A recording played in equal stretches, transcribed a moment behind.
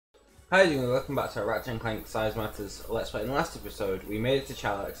Hi everyone, welcome back to our Ratchet and Clank Size Matters Let's Play. In the last episode, we made it to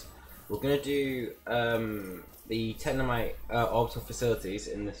Chalax. We're going to do the Technomite orbital facilities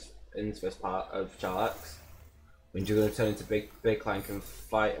in this first part of Chalax. We're going to turn into big Clank and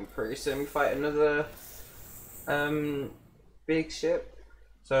fight, and pretty soon we fight another big ship.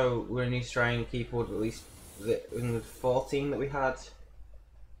 So we're going to need to try and keep hold of at least the 14 that we had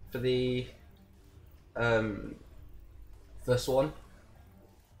for the first one.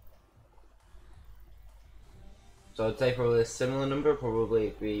 So I'd say probably a similar number,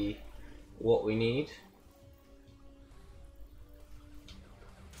 probably be what we need.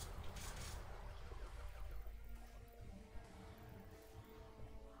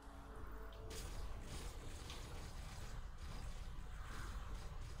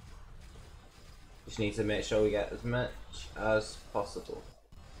 Just need to make sure we get as much as possible.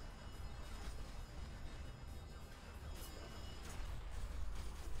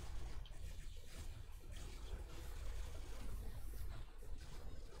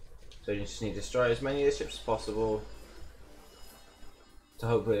 So you just need to destroy as many of the ships as possible to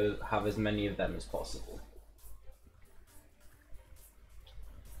hopefully have as many of them as possible.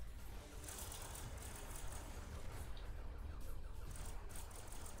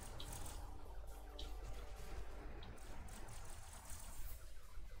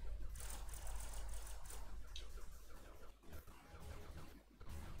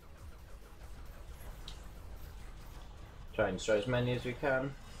 Try and destroy as many as we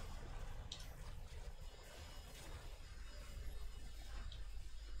can.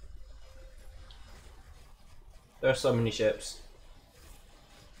 There are so many ships.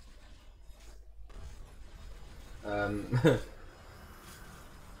 And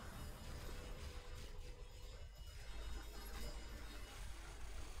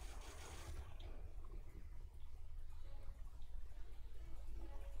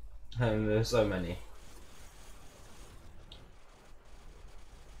there's so many.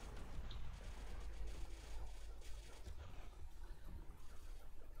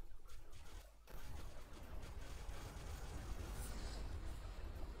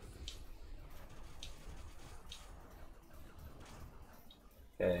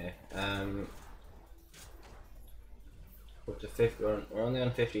 Okay, up to 50, we're only on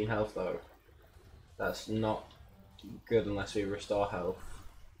 15 health though. That's not good unless we restore health.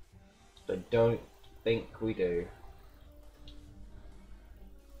 So I don't think we do.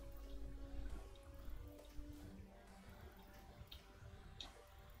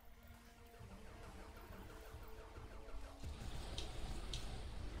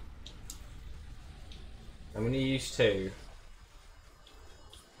 I'm going to use 2.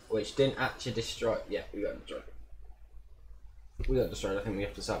 Which didn't actually destroy. Yeah, we got destroyed. We got destroyed. I think we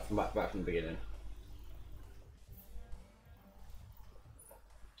have to start from back from the beginning.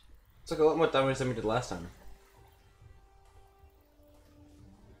 Took a lot more damage than we did last time.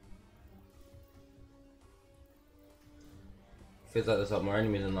 Feels like there's a lot more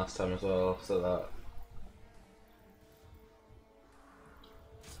enemies than last time as well, so that.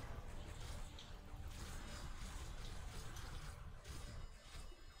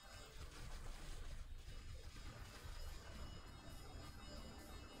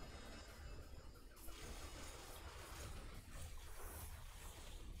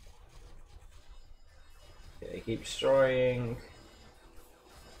 Okay, keep destroying.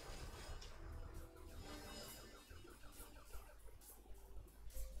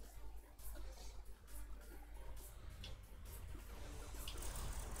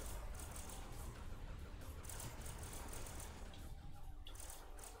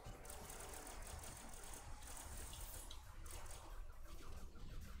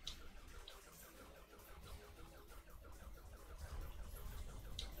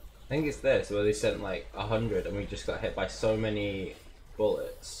 I think it's this, where they sent like 100 and we just got hit by so many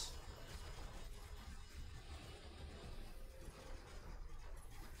bullets.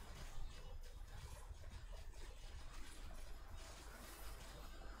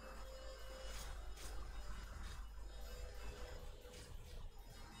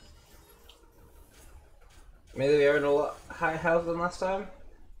 Maybe we are in a lot higher health than last time?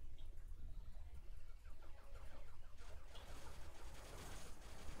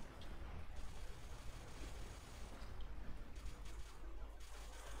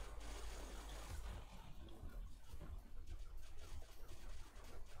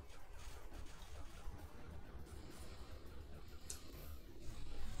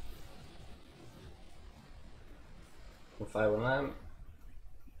 We'll fire one lamp.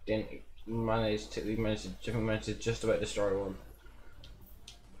 Didn't manage to. We managed to just about destroy one.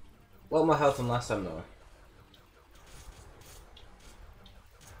 A lot more health than last time though.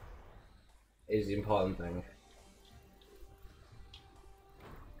 is the important thing.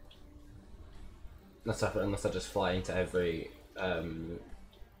 Unless I just fly into every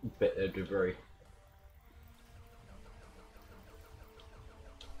bit of debris.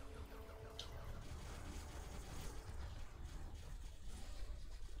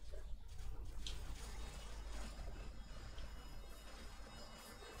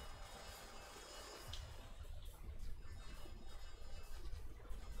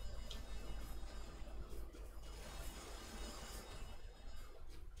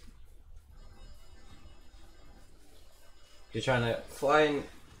 You're trying to fly and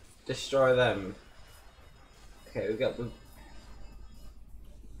destroy them. Okay, we've got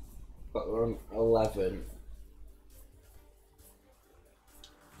we're on 11.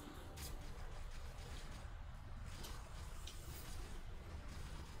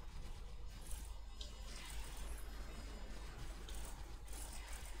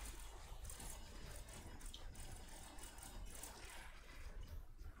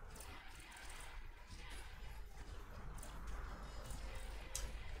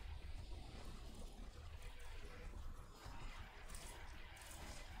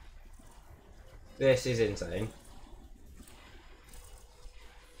 This is insane.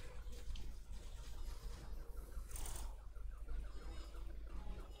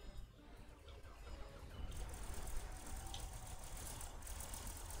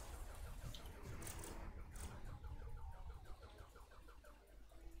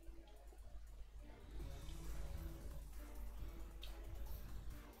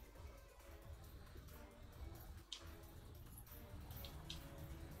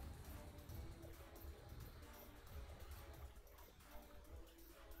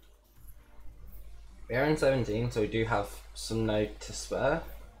 We are in 17, so we do have some node to spare.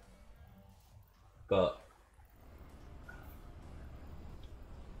 But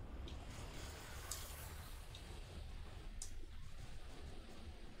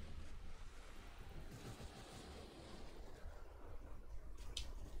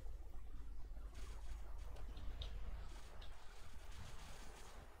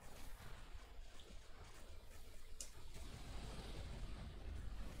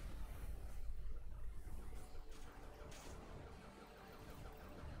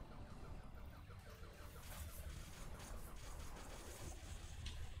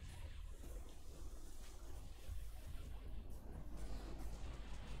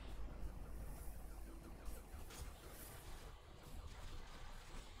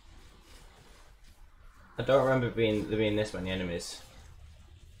I don't remember there being this many enemies.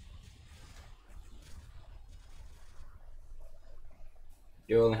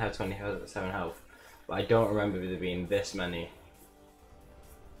 You only have 27 health, but I don't remember there being this many.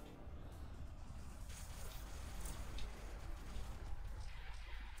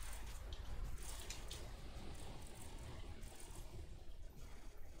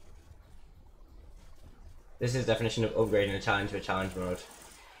 This is the definition of upgrading a challenge to a challenge mode.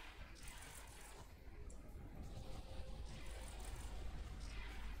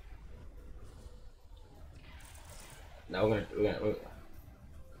 Now we're gonna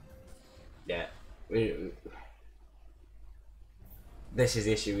yeah. This is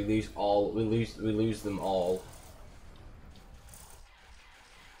the issue. We lose them all.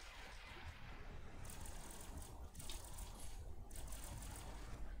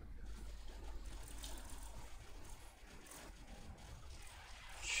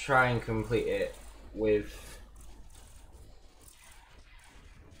 Try and complete it with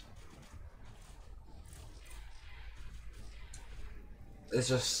there's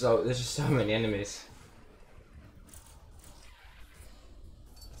just so many enemies.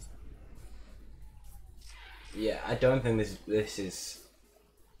 Yeah, I don't think this is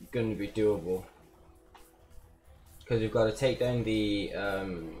going to be doable because we've got to take down the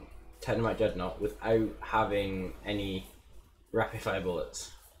Technomite Dreadnought without having any rapid fire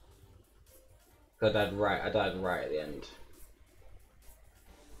bullets. I died right at the end.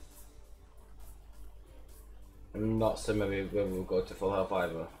 I'm not so maybe we'll go to full health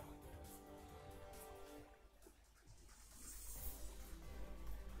either.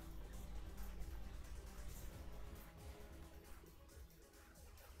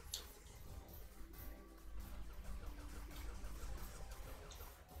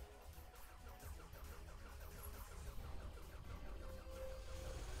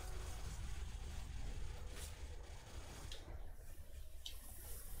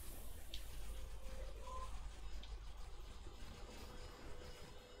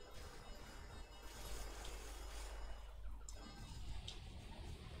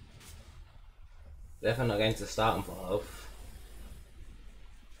 Definitely not going to start on full health.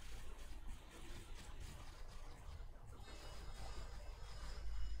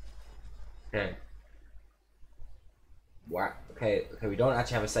 Okay. Wow. Okay. Okay. We don't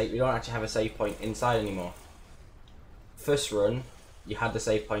actually have a save. We don't actually have a save point inside anymore. First run, you had the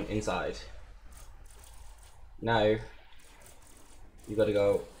save point inside. Now, you've got to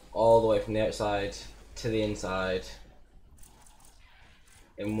go all the way from the outside to the inside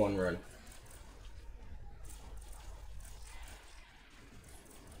in one run.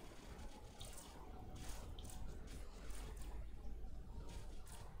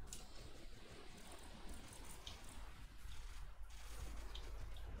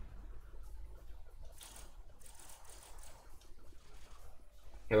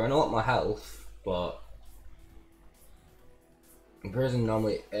 Okay, we're on a lot more health, but in prison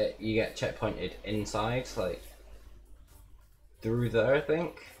normally you get checkpointed inside, like through there, I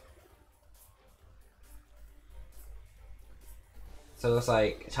think. So there's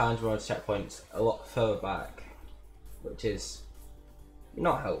like challenge mode checkpoints a lot further back, which is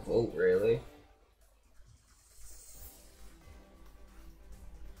not helpful, really.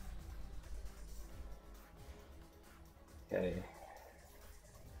 Okay.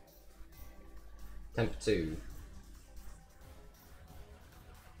 Temp 2.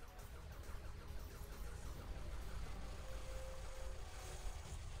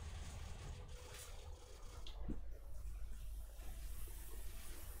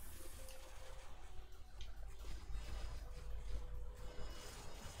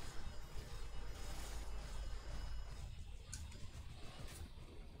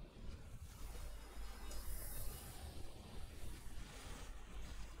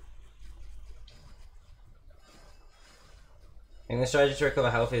 And the strategy to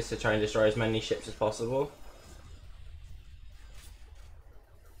recover health is to try and destroy as many ships as possible.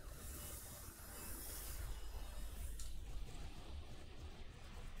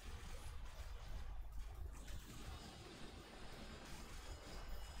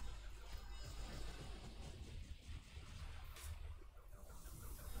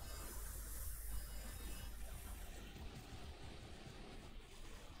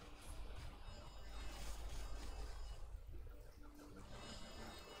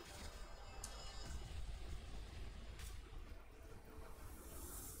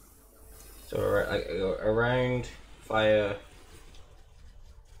 So around fire,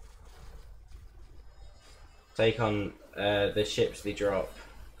 take on the ships they drop,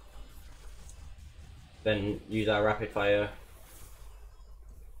 then use our rapid fire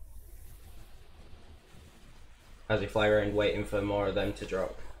as we fly around waiting for more of them to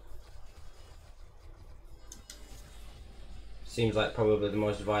drop. Seems like probably the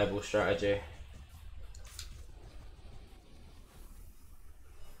most viable strategy.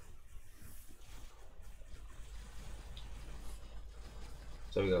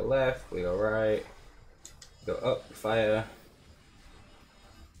 So we go left, we go right, go up, fire.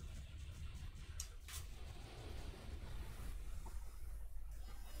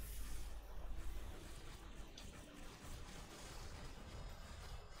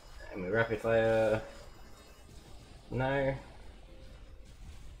 And we rapid fire. No.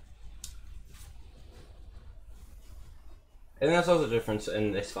 And that's also the difference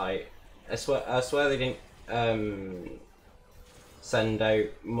in this fight. I swear they didn't send out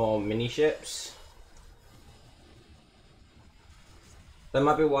more mini ships. That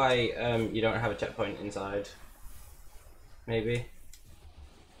might be why you don't have a checkpoint inside. Maybe.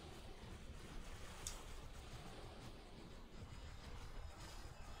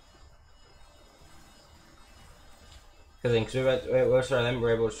 Because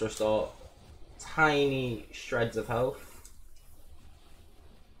we're able to restore tiny shreds of health.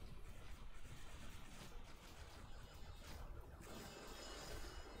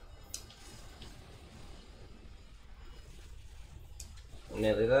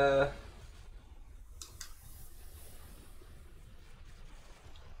 Nearly there.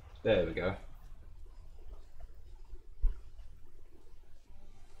 There we go.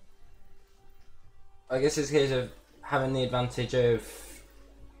 I guess it's a case of having the advantage of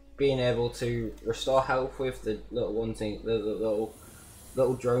being able to restore health with the little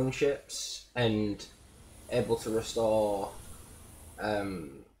little drone ships, and able to restore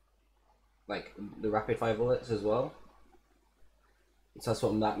like the rapid fire bullets as well. So that's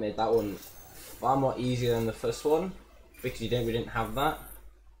what that made that one far more easier than the first one, because we didn't have that.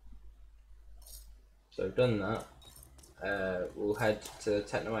 So we've done that. We'll head to the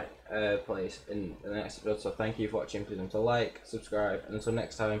Technomite place in the next episode. So thank you for watching. Please don't forget to like, subscribe, and until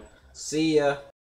next time, see ya.